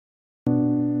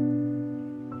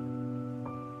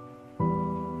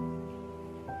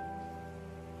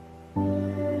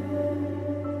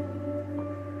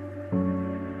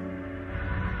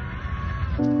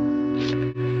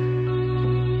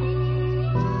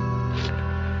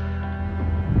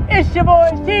It's your boy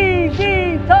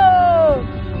TG Talk.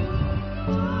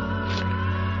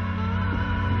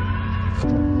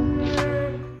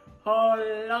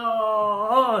 Hold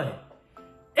on.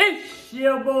 It's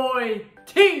your boy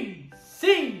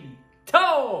TC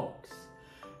Talks.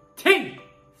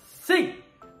 TC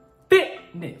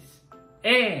Fitness.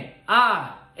 And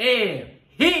I am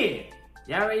here.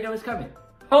 Y'all already know what's coming.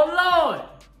 Hold on.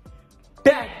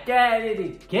 Back at it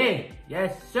again.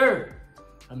 Yes, sir.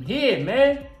 I'm here,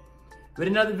 man, with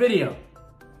another video.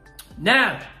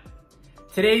 Now,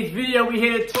 today's video, we're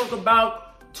here to talk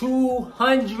about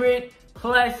 200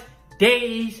 plus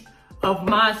days of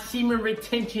my semen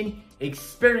retention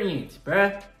experience,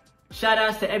 bruh. Shout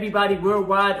outs to everybody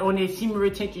worldwide on their semen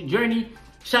retention journey.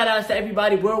 Shout outs to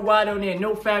everybody worldwide on their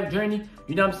No Fap journey.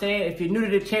 You know what I'm saying? If you're new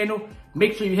to the channel,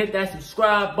 make sure you hit that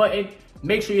subscribe button.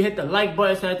 Make sure you hit the like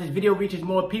button so that this video reaches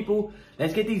more people.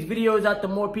 Let's get these videos out to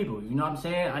more people. You know what I'm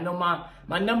saying? I know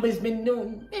my numbers been a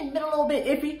little bit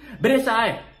iffy, but it's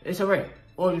alright. It's alright.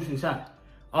 All due aside.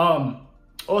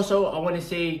 Also, I want to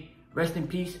say rest in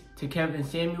peace to Kevin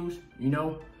Samuels. You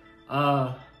know,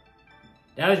 that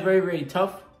was very, very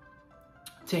tough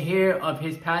to hear of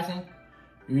his passing.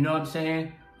 You know what I'm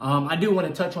saying? I do want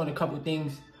to touch on a couple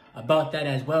things about that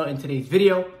as well in today's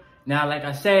video. Now, like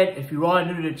I said, if you are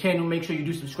new to the channel, make sure you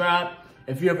do subscribe.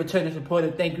 If you're a returning supporter,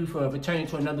 thank you for returning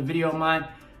to another video of mine.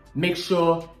 Make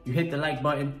sure you hit the like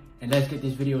button and let's get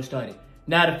this video started.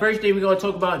 Now, the first thing we're going to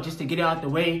talk about, just to get it out the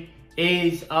way,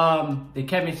 is the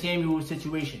Kevin Samuels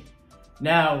situation.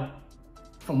 Now,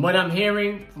 from what I'm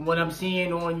hearing, from what I'm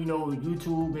seeing on, you know,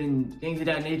 YouTube and things of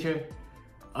that nature,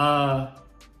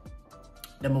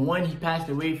 number one, he passed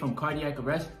away from cardiac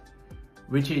arrest,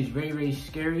 which is very, very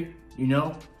scary, you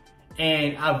know.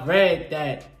 And I've read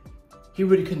that he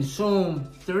would consume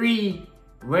 3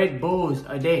 Red Bulls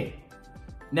a day.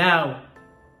 Now,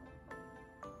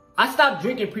 I stopped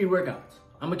drinking pre-workouts.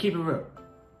 I'm gonna keep it real.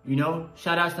 You know,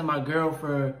 shout outs to my girl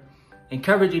for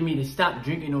encouraging me to stop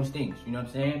drinking those things. You know what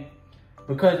I'm saying?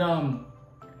 Because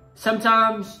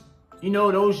sometimes, you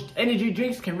know, those energy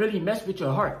drinks can really mess with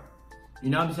your heart. You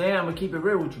know what I'm saying? I'm gonna keep it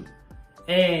real with you.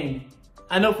 And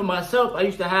I know for myself, I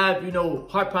used to have, you know,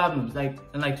 heart problems like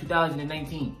in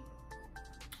 2019.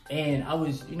 And I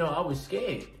was, you know, I was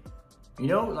scared. You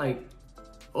know, like,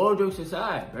 all jokes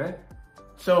aside, bruh.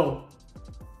 So,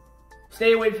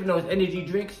 stay away from those energy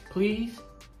drinks, please.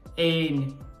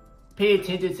 And pay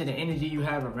attention to the energy you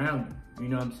have around you. You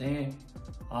know what I'm saying?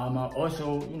 I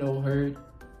also, you know, heard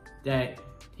that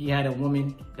he had a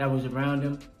woman that was around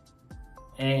him.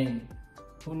 And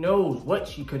who knows what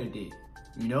she could have did.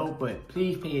 You know, but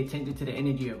please pay attention to the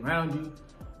energy around you.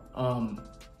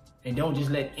 And don't just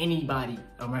let anybody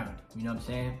around. You know what I'm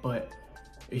saying? But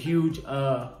a huge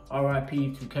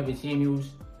RIP to Kevin Samuels.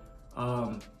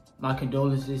 My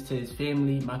condolences to his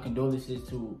family. My condolences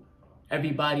to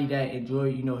everybody that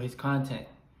enjoyed, you know, his content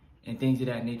and things of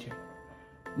that nature.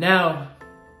 Now,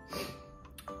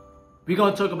 we're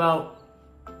gonna talk about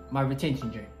my retention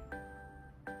journey.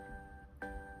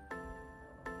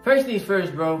 First things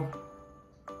first, bro.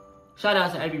 Shout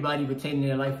out to everybody retaining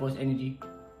their life force energy.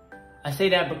 I say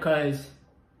that because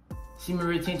semen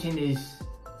retention is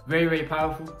very, very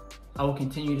powerful. I will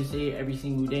continue to say it every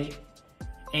single day.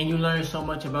 And you learn so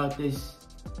much about this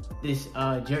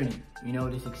journey, you know,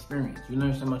 this experience. You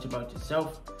learn so much about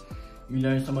yourself. You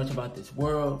learn so much about this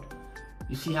world.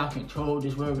 You see how controlled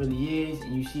this world really is.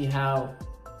 And you see how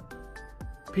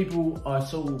people are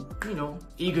so, you know,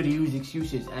 eager to use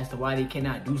excuses as to why they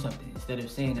cannot do something instead of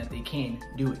saying that they can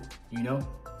do it, you know?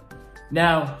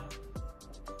 Now,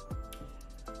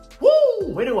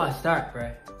 where do I start,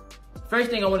 bruh? First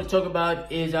thing I want to talk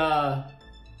about is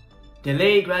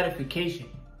delayed gratification.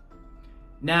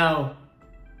 Now,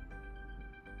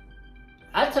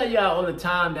 I tell y'all all the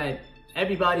time that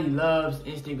everybody loves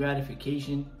instant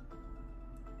gratification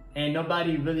and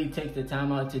nobody really takes the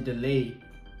time out to delay,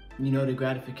 you know, the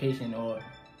gratification, or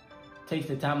takes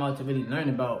the time out to really learn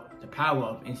about the power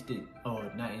of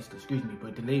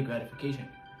delayed gratification.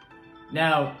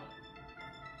 Now,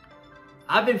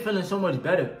 I've been feeling so much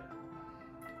better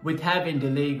with having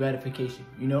delayed gratification,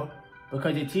 you know,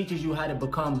 because it teaches you how to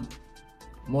become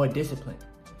more disciplined.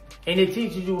 And it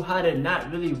teaches you how to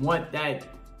not really want that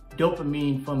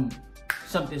dopamine from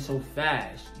something so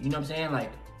fast. You know what I'm saying?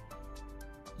 Like,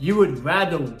 you would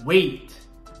rather wait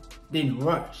than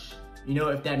rush, you know,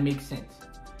 if that makes sense.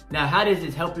 Now, how does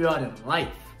this help you out in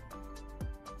life?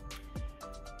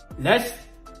 Let's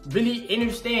really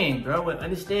understand, bro, and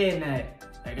understand that,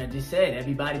 like I just said,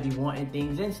 everybody be wanting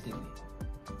things instantly.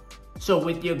 So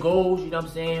with your goals, you know what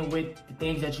I'm saying, with the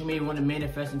things that you may want to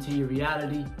manifest into your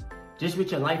reality, just with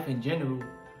your life in general,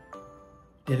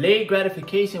 Delayed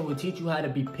gratification will teach you how to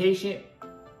be patient.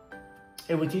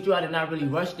 It will teach you how to not really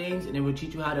rush things, and it will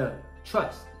teach you how to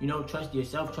trust. You know, trust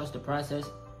yourself, trust the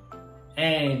process.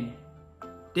 And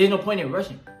there's no point in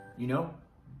rushing, you know?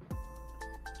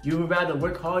 You would rather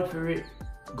work hard for it,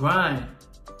 grind,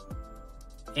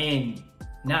 and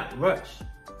not rush,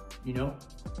 you know?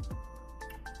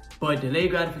 But delayed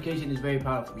gratification is very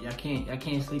powerful. I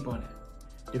can't sleep on that.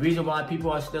 The reason why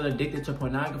people are still addicted to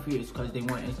pornography is because they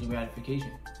want instant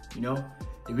gratification, you know?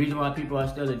 The reason why people are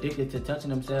still addicted to touching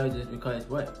themselves is because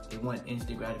what? They want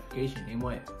instant gratification. They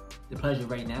want the pleasure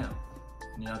right now.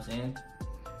 You know what I'm saying?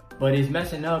 But it's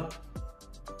messing up,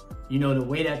 you know, the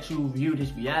way that you view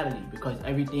this reality, because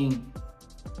everything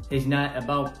is not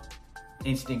about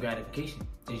instant gratification.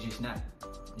 It's just not,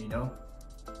 you know?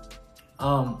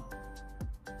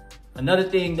 Another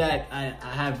thing that I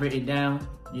have written down,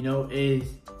 you know, is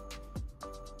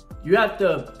you have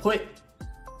to put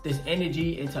this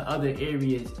energy into other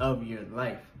areas of your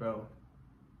life, bro.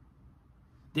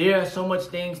 There are so much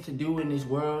things to do in this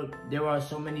world. There are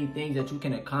so many things that you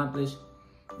can accomplish.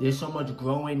 There's so much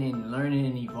growing and learning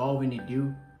and evolving to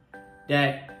do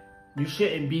that you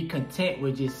shouldn't be content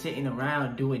with just sitting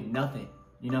around doing nothing,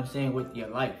 you know what I'm saying, with your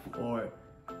life, or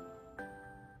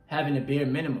having a bare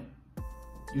minimum.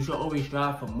 You should always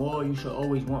strive for more. You should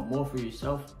always want more for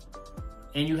yourself.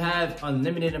 And you have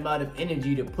unlimited amount of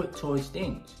energy to put towards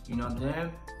things. You know what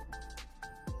I'm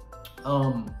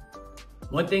saying?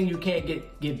 One thing you can't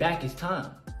get back is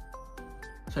time.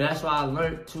 So that's why I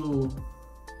learned to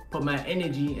put my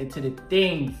energy into the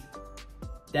things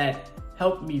that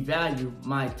help me value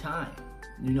my time.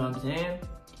 You know what I'm saying?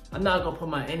 I'm not gonna put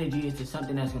my energy into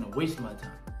something that's gonna waste my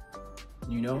time.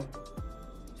 You know?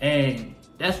 And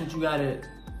that's what you gotta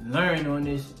learn on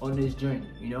this journey,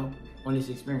 you know, on this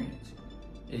experience.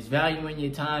 It's valuing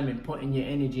your time and putting your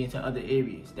energy into other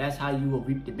areas. That's how you will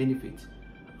reap the benefits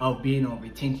of being on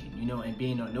retention, you know, and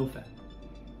being on No Fap.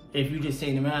 If you just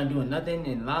sitting around doing nothing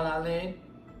in La La Land,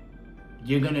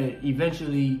 you're gonna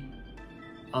eventually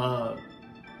have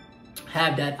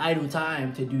that idle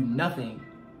time to do nothing,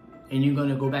 and you're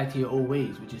gonna go back to your old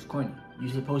ways, which is corny.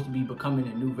 You're supposed to be becoming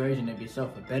a new version of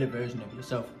yourself, a better version of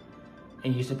yourself.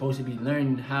 And you're supposed to be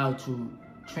learning how to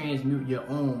transmute your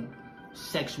own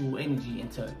sexual energy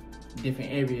into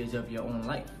different areas of your own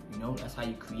life. You know, that's how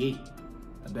you create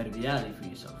a better reality for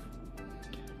yourself.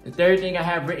 The third thing I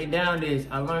have written down is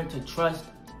I learned to trust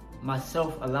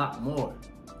myself a lot more.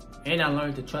 And I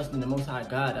learned to trust in the Most High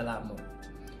God a lot more.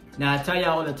 Now, I tell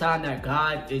y'all all the time that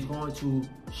God is going to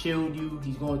shield you.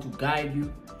 He's going to guide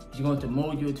you. He's going to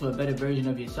mold you into a better version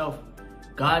of yourself.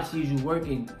 God sees you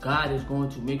working. God is going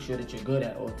to make sure that you're good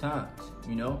at all times,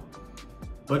 you know?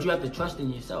 But you have to trust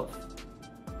in yourself.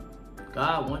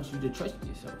 God wants you to trust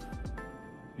yourself.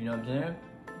 You know what I'm saying?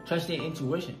 Trust your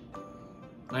intuition.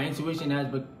 My intuition has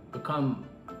become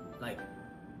like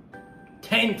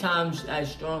 10 times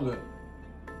as stronger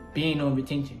being on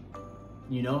retention,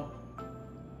 you know?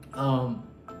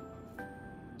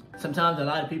 Sometimes a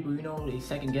lot of people, you know, they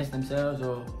second guess themselves,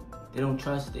 or they don't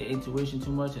trust their intuition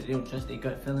too much, or they don't trust their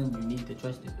gut feeling. You need to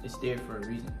trust it. It's there for a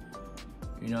reason.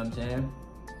 You know what I'm saying?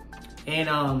 And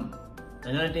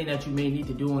another thing that you may need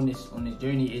to do on this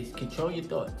journey is control your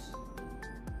thoughts.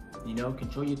 You know,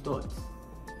 control your thoughts.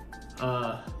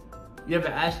 You ever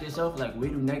ask yourself, like, where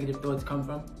do negative thoughts come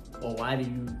from? Or why do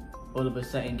you all of a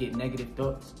sudden get negative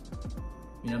thoughts?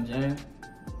 You know what I'm saying?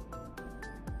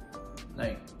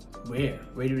 Like,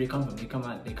 where do they come from? They come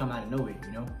out of nowhere,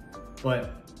 you know?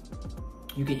 But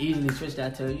you can easily switch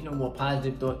that to, you know, more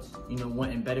positive thoughts, you know,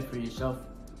 wanting better for yourself,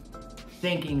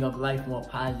 thinking of life more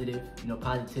positive, you know,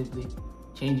 positively,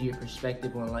 changing your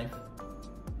perspective on life,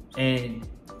 and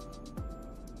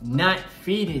not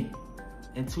feeding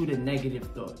into the negative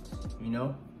thoughts, you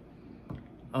know?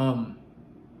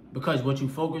 Because what you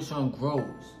focus on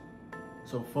grows.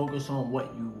 So focus on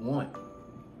what you want.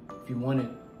 If you want to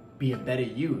be a better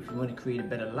you, if you want to create a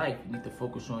better life, you need to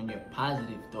focus on your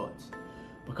positive thoughts.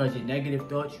 Because your negative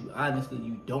thoughts, you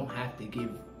don't have to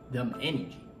give them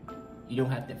energy. You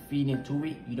don't have to feed into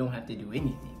it. You don't have to do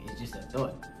anything. It's just a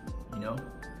thought, you know?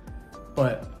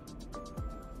 But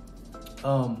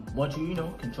once you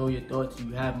know, control your thoughts,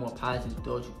 you have more positive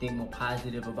thoughts, you think more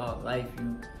positive about life,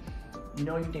 you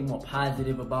know, you think more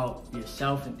positive about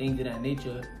yourself and things of that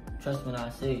nature. Trust when I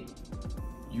say,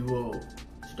 you will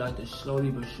start to slowly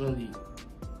but surely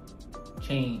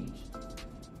change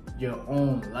your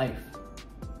own life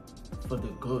for the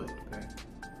good, bro.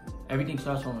 Everything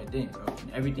starts from within, bro.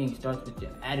 And everything starts with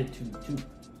your attitude too.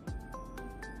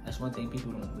 That's one thing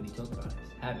people don't really talk about, is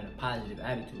having a positive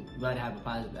attitude. You gotta have a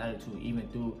positive attitude even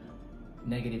through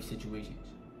negative situations,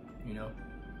 you know?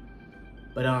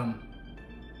 But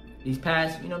these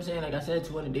past, you know what I'm saying, like I said,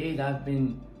 200 days, I've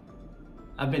been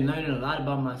learning a lot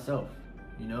about myself,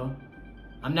 you know.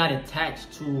 I'm not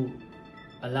attached to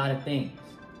a lot of things.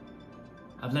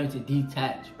 I've learned to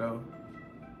detach, bro.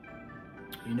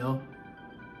 You know?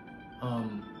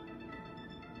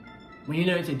 When you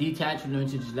learn to detach, you learn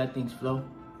to just let things flow.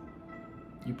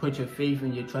 You put your faith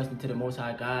and your trust into the Most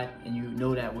High God, and you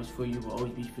know that what's for you will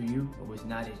always be for you, or what's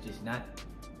not is just not,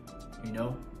 you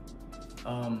know?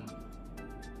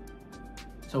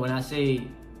 So when I say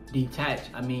detach,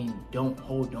 I mean don't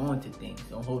hold on to things.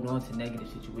 Don't hold on to negative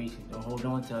situations. Don't hold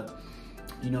on to,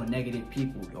 you know, negative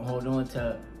people. Don't hold on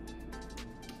to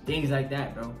things like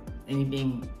that, bro.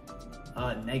 Anything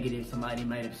negative somebody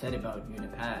might have said about you in the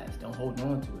past, don't hold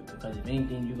on to it, because if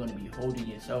anything, you're gonna be holding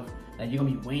yourself, like you're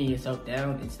gonna be weighing yourself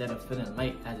down instead of feeling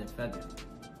light as a feather,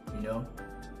 you know?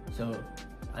 So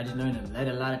I just learned to let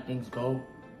a lot of things go.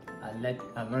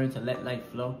 I learned to let life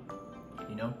flow,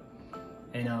 you know?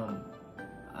 And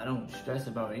I don't stress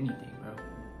about anything, bro.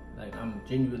 Like, I'm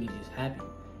genuinely just happy.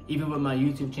 Even with my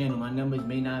YouTube channel, my numbers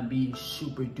may not be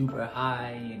super duper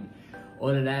high and all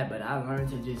of that, but I learned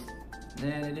to just,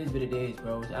 man, it is what it is,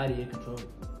 bro. It's out of your control.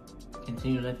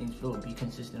 Continue to let things flow. Be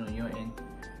consistent on your end.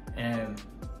 And,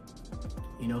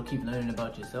 you know, keep learning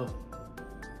about yourself.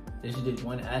 This is just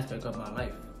one aspect of my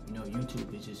life. You know,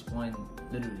 YouTube is just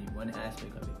literally one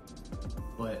aspect of it.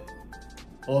 But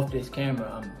off this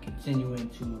camera, I'm continuing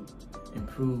to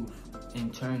improve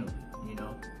internally, you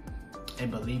know, and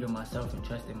believe in myself and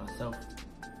trust in myself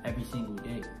every single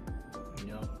day, you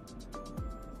know.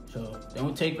 So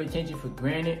don't take attention for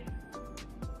granted.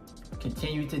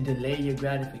 Continue to delay your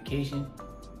gratification.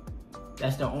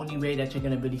 That's the only way that you're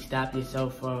gonna really stop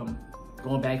yourself from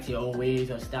going back to your old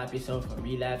ways, or stop yourself from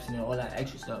relapsing and all that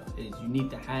extra stuff. Is you need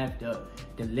to have the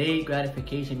delayed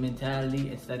gratification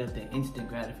mentality instead of the instant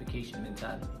gratification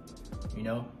mentality, you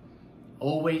know?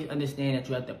 Always understand that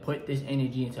you have to put this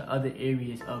energy into other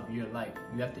areas of your life.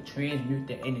 You have to transmute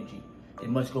the energy. It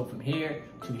must go from here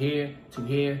to here to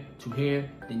here to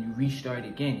here. Then you restart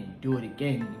again and you do it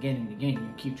again and again and again.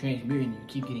 You keep transmuting, you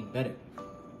keep getting better.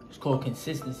 It's called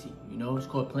consistency, you know? It's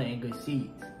called planting good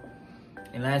seeds.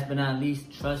 And last but not least,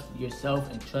 trust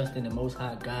yourself and trust in the Most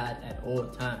High God at all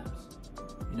times.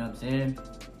 You know what I'm saying?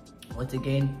 Once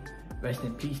again, rest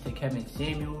in peace to Kevin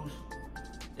Samuels.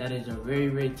 That is a very,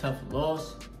 very tough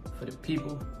loss for the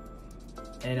people.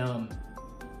 And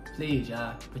please,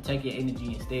 y'all, protect your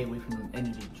energy and stay away from them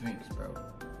energy drinks, bro.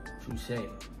 True say.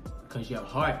 Because your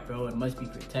heart, bro, it must be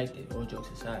protected, all jokes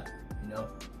aside, you know?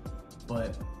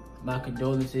 But my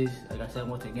condolences, like I said,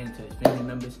 once again, to his family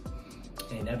members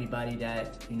and everybody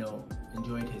that, you know,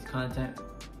 enjoyed his content.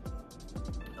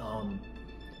 I'm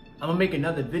gonna make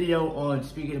another video on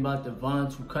speaking about the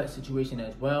Vaughn to cut situation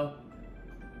as well,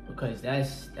 because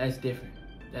that's different.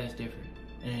 That's different.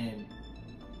 And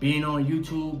being on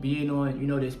YouTube, being on, you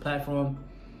know, this platform,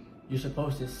 you're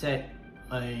supposed to set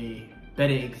a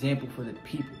better example for the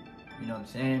people. You know what I'm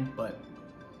saying? But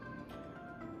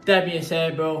that being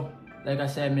said, bro, like I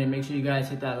said, man, make sure you guys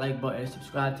hit that like button,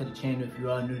 subscribe to the channel if you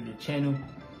are new to the channel.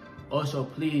 Also,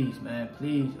 please, man,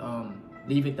 please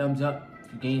leave a thumbs up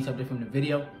if you gain something from the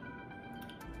video.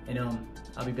 And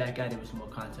I'll be back at it with some more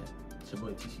content. It's your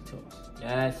boy TC Talks.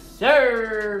 Yes,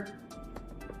 sir!